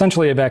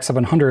essentially a VAC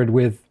 700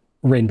 with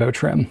rainbow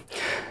trim.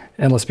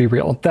 And let's be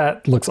real,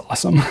 that looks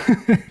awesome.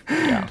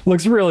 Yeah.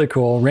 Looks really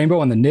cool. Rainbow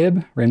on the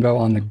nib, rainbow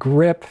on the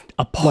grip.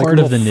 A part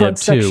of the nib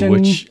too,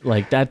 which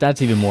like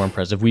that's even more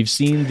impressive. We've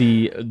seen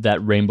that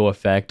rainbow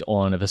effect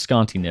on a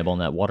Visconti nib on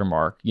that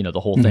watermark, the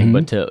whole thing,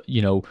 but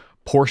to,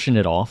 portion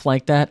it off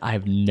like that,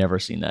 I've never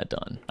seen that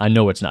done. I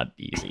know it's not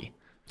easy.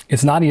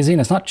 It's not easy,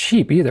 and it's not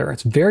cheap either.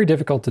 It's very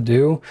difficult to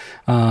do.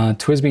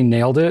 TWSBI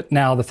nailed it.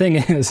 Now, the thing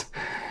is,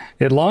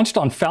 it launched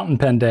on Fountain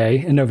Pen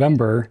Day in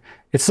November.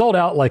 It sold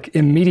out like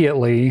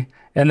immediately,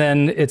 and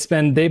then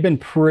they've been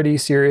pretty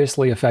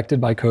seriously affected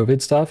by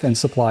COVID stuff and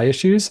supply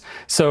issues.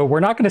 So we're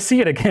not going to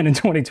see it again in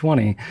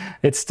 2020.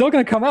 It's still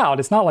going to come out.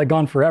 It's not like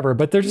gone forever,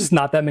 but there's just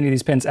not that many of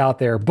these pens out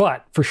there.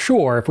 But for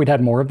sure, if we'd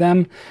had more of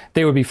them,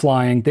 they would be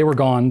flying. They were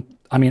gone.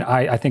 I mean,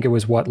 I think it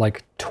was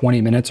like 20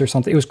 minutes or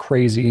something. It was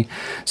crazy.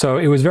 So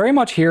it was very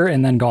much here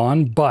and then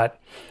gone. But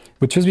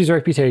with TWSBI's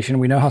reputation,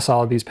 we know how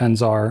solid these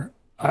pens are.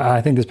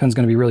 I think this pen's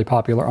going to be really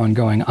popular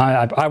ongoing.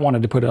 I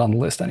wanted to put it on the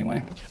list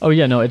anyway. Oh,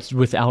 yeah, no, it's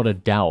without a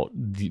doubt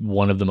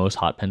one of the most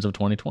hot pens of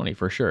 2020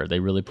 for sure.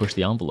 They really pushed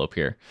the envelope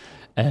here.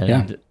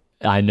 And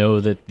I know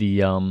that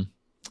the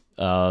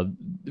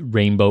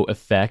rainbow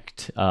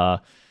effect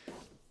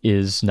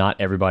is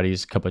not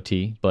everybody's cup of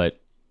tea, but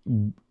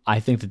I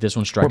think that this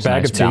one strikes a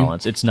nice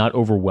balance. It's not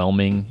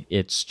overwhelming.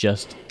 It's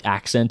just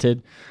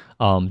accented.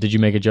 Did you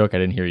make a joke? I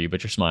didn't hear you,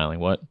 but you're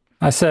smiling. What?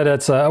 I said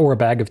it's or a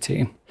bag of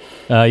tea.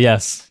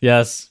 Yes,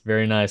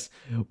 very nice.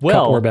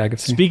 Well, or bag of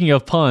tea. Speaking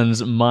of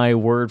puns, my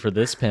word for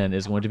this pen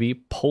is going to be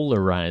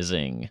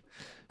polarizing.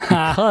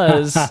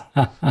 Because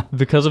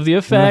of the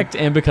effect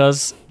and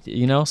because,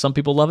 some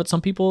people love it, some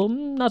people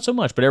not so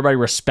much, but everybody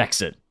respects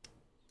it.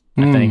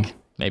 I think.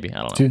 Maybe.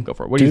 I don't know. Go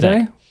for it. What do you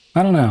think?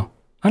 I don't know.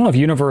 I don't know if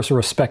universal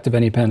respect of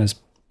any pen is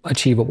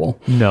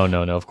achievable. No,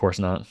 of course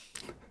not.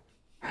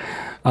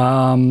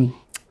 Yeah,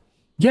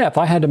 if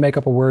I had to make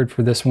up a word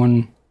for this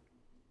one,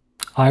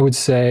 I would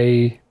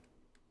say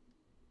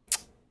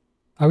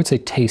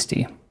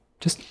tasty.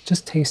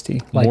 Just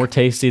tasty. Like, more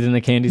tasty than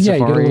the Candies Safaris?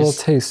 Yeah, you get a little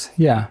taste.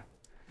 Yeah.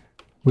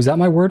 Was that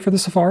my word for the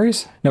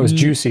Safaris? No, it was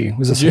juicy. It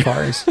was the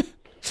Safaris.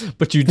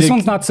 But you did. This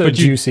one's not so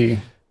juicy.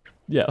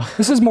 Yeah.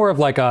 This is more of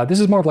like a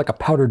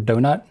powdered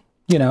donut,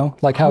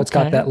 like how it's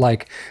got that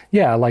like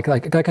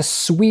a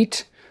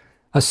sweet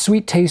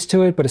taste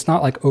to it, but it's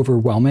not like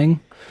overwhelming.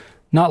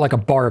 Not like a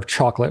bar of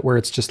chocolate where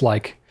it's just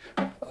like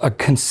a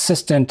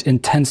consistent,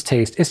 intense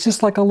taste. It's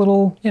just like a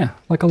little,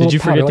 Did you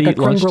forget to eat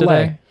lunch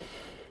today?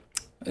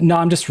 No,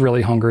 I'm just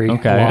really hungry.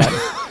 Okay. A lot.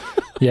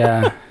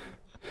 Yeah.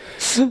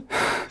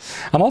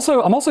 I'm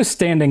also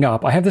standing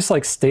up. I have this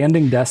like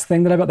standing desk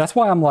thing that I bought. That's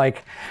why I'm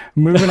like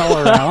moving all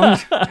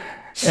around.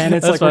 And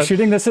it's we're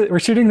shooting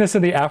this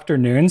in the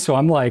afternoon, so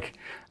I'm like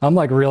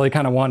really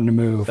kind of wanting to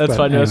move. That's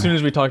fine. Anyway. As soon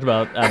as we talked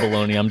about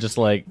abalone, I'm just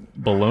like,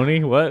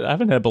 bologna? What? I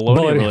haven't had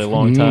bologna in a really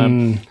long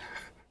time.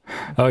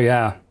 Oh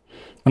yeah.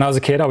 When I was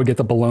a kid, I would get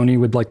the bologna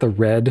with like the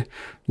red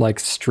like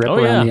strip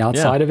around the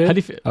outside of it. How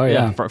do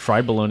you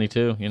fried bologna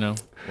too,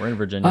 We're in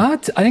Virginia. I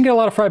didn't get a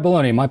lot of fried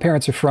bologna. My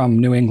parents are from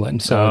New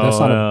England, so that's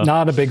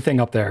not a big thing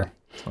up there.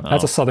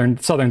 That's a southern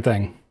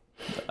thing.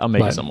 I'll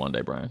make you some one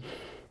day, Brian.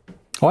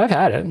 Oh, I've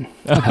had it.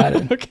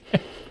 Okay.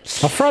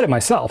 I've fried it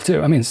myself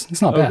too. I mean,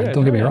 it's not bad.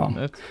 Don't get me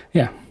wrong.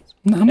 Yeah.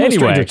 I'm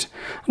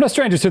no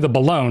stranger to the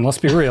bologna. Let's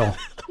be real.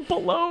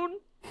 Bologna.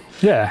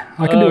 Yeah,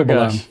 I can do a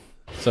bologna.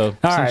 So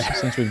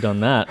since we've done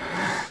that,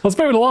 let's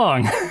move it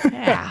along.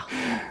 Yeah.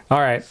 All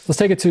right, let's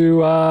take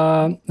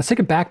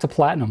it back to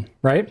platinum,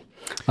 right?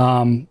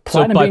 So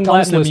by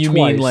platinum, you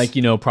mean like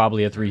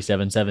probably a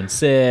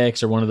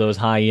 3776 or one of those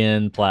high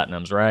end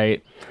platinums,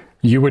 right?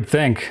 You would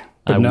think,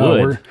 but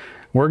no,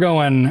 we're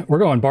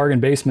going bargain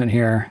basement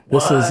here.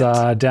 This is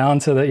down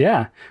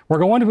to we're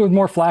going with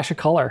more flash of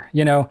color.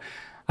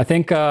 I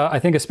I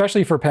think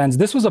especially for pens,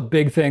 this was a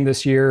big thing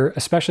this year,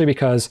 especially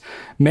because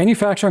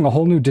manufacturing a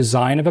whole new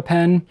design of a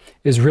pen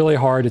is really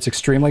hard. It's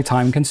extremely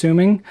time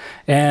consuming,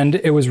 and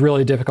it was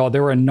really difficult.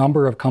 There were a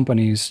number of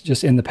companies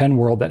just in the pen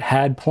world that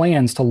had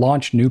plans to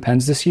launch new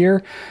pens this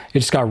year. It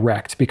just got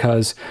wrecked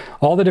because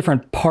all the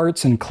different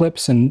parts and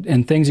clips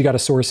and things you got to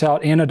source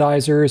out,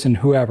 anodizers and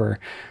whoever.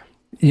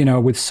 You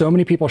know, with so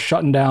many people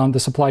shutting down, the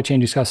supply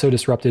chain just got so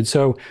disrupted.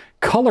 So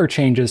color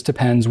changes to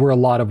pens were a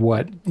lot of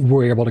what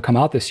were able to come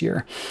out this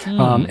year.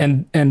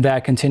 And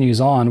that continues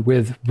on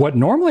with what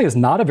normally is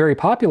not a very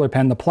popular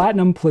pen, the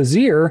Platinum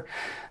Plaisir.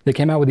 They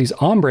came out with these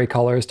ombre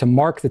colors to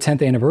mark the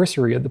 10th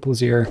anniversary of the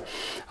Plaisir.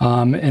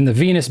 And the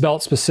Venus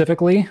belt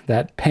specifically,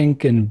 that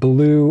pink and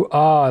blue,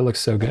 it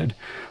looks so good.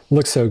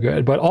 Looks so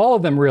good. But all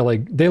of them really,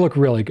 they look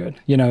really good.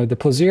 You know, the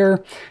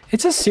Plaisir,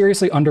 it's a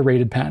seriously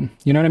underrated pen.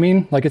 You know what I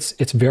mean? Like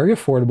it's very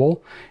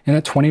affordable in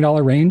that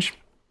 $20 range.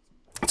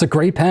 It's a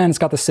great pen. It's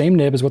got the same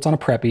nib as what's on a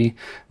Preppy.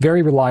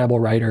 Very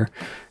reliable writer.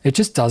 It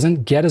just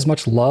doesn't get as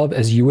much love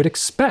as you would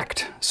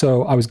expect.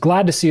 So I was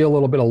glad to see a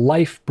little bit of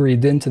life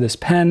breathed into this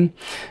pen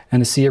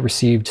and to see it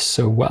received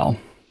so well.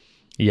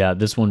 Yeah,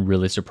 this one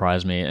really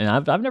surprised me, and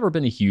I've never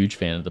been a huge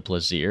fan of the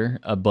Plaisir,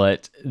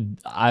 but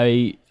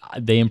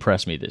they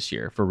impressed me this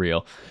year for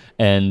real.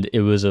 And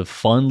it was a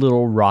fun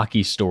little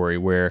rocky story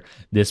where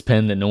this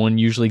pen that no one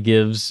usually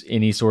gives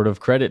any sort of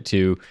credit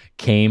to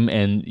came,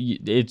 and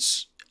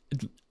it's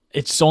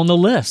on the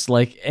list,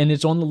 and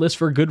it's on the list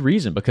for a good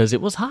reason because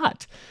it was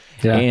hot,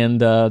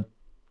 and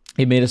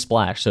it made a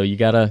splash. So you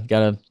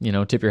gotta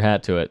tip your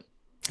hat to it.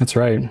 That's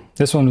right.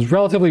 This one was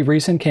relatively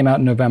recent, came out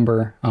in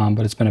November, but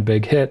it's been a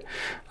big hit.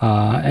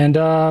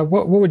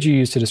 What would you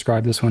use to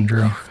describe this one,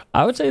 Drew?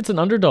 I would say it's an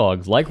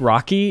underdog. Like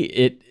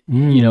Rocky,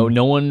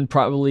 no one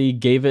probably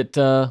gave it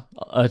a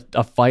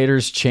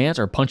fighter's chance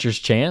or puncher's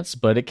chance,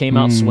 but it came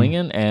out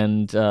swinging,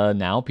 and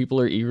now people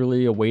are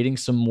eagerly awaiting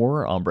some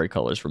more ombre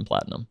colors from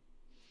Platinum.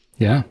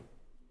 Yeah,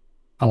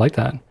 I like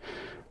that.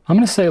 I'm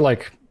going to say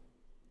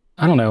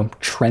I don't know,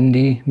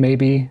 trendy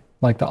maybe,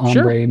 like the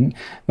ombre. Sure.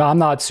 I'm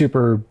not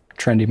super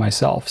trendy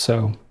myself,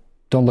 so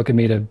don't look at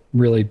me to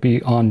really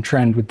be on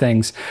trend with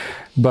things,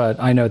 but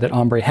I know that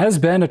ombre has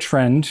been a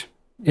trend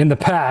in the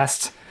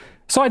past,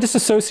 so I just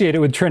associate it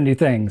with trendy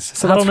things.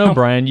 So I don't know,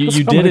 Brian,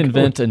 you did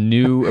invent a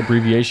new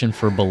abbreviation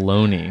for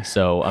baloney,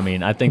 so I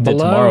mean, I think that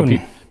tomorrow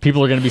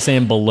people are going to be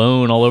saying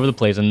balone all over the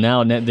place, and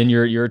then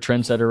you're a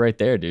trendsetter right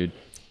there, dude.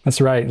 That's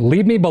right.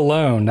 Leave me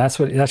balone.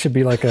 That should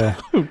be like a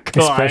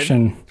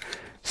expression.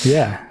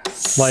 Yeah,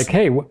 like,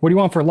 hey, what do you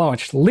want for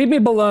lunch? Leave me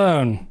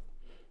balone.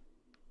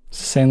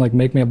 Just saying, like,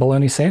 make me a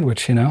bologna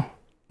sandwich, you know?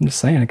 I'm just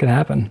saying, it could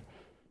happen.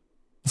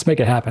 Let's make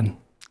it happen.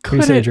 What do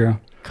you say, Drew?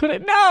 Could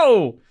it?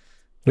 No!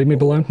 Leave me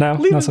balone? No,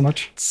 not so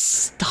much.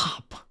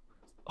 Stop.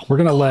 Oh, we're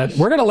gonna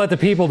let the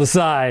people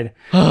decide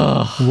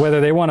whether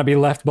they want to be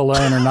left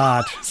balone or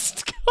not.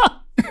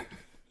 Stop.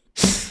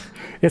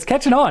 It's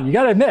catching on. You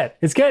gotta admit,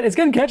 it's getting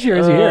catchier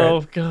as you hear it.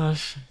 Oh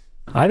gosh.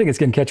 I think it's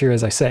getting catchier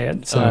as I say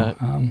it. So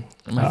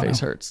my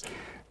face hurts.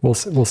 We'll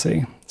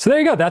see. So there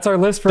you go. That's our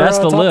list for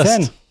top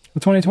 10 of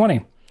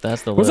 2020.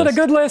 That's the list. Was it a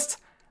good list?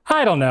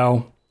 I don't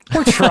know.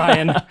 We're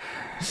trying.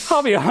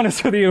 I'll be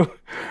honest with you.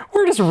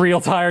 We're just real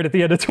tired at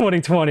the end of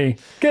 2020.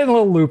 Getting a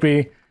little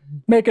loopy,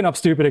 making up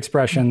stupid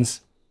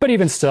expressions. But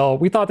even still,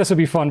 we thought this would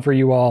be fun for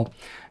you all.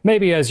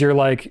 Maybe as you're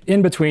like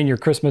in between your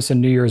Christmas and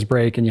New Year's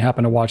break and you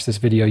happen to watch this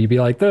video, you'd be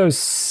like, those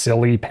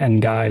silly pen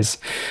guys.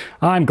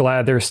 I'm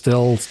glad they're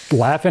still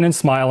laughing and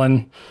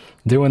smiling,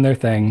 doing their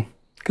thing.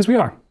 Because we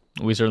are.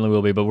 We certainly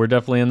will be, but we're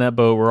definitely in that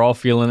boat. We're all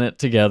feeling it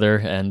together.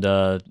 And,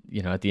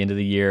 at the end of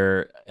the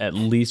year, at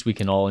least we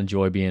can all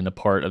enjoy being a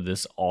part of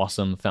this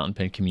awesome fountain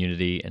pen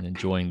community and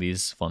enjoying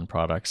these fun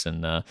products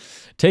and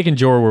taking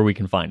joy where we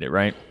can find it,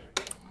 right?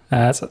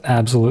 That's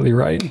absolutely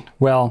right.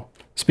 Well,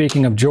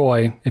 speaking of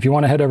joy, if you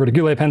want to head over to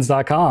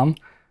gouletpens.com,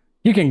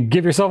 you can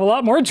give yourself a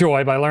lot more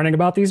joy by learning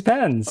about these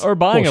pens. Or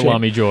buying a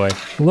Lamy Joy.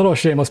 A little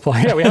shameless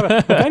play. Yeah, we have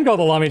a pen called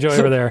the Lamy Joy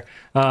over there.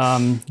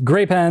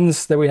 Great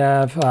pens that we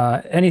have.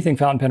 Anything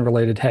fountain pen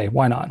related, hey,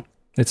 why not?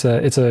 It's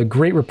a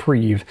great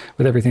reprieve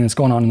with everything that's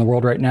going on in the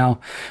world right now.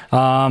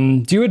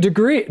 Do you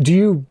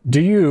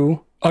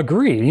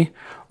agree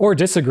or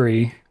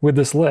disagree with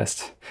this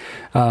list?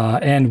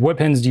 And what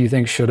pens do you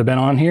think should have been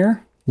on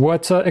here?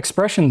 What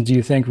expressions do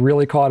you think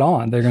really caught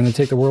on? They're going to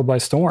take the world by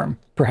storm,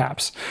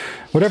 perhaps.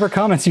 Whatever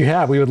comments you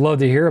have, we would love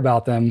to hear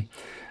about them.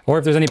 Or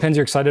if there's any pens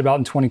you're excited about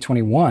in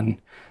 2021,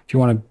 if you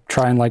want to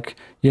try and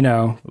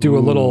do a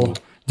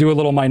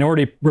little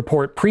Minority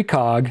Report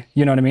precog,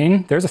 you know what I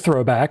mean? There's a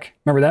throwback.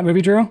 Remember that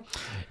movie, Drew?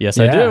 Yes,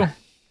 I do.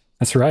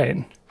 That's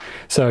right.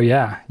 So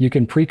yeah, you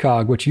can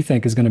precog what you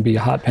think is going to be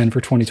a hot pen for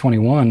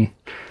 2021.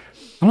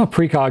 I don't know if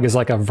precog is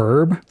like a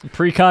verb.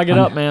 Precog it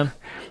up, man.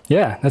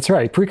 Yeah, that's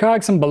right.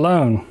 Precog some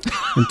balone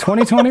in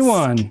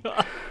 2021.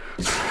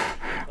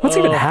 What's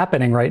even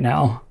happening right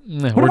now?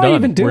 What am I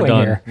even doing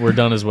here? We're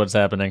done is what's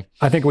happening.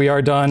 I think we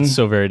are done.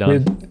 So very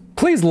done.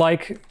 Please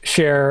like,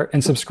 share,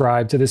 and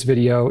subscribe to this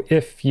video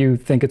if you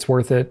think it's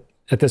worth it.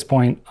 at this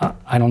point,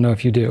 I don't know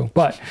if you do,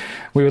 but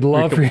we would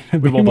love for you to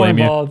be more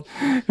involved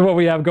in what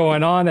we have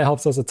going on. That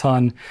helps us a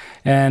ton.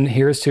 And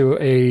here's to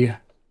a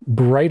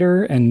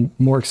brighter and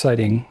more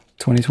exciting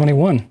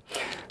 2021.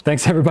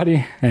 Thanks,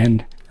 everybody,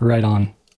 and right on.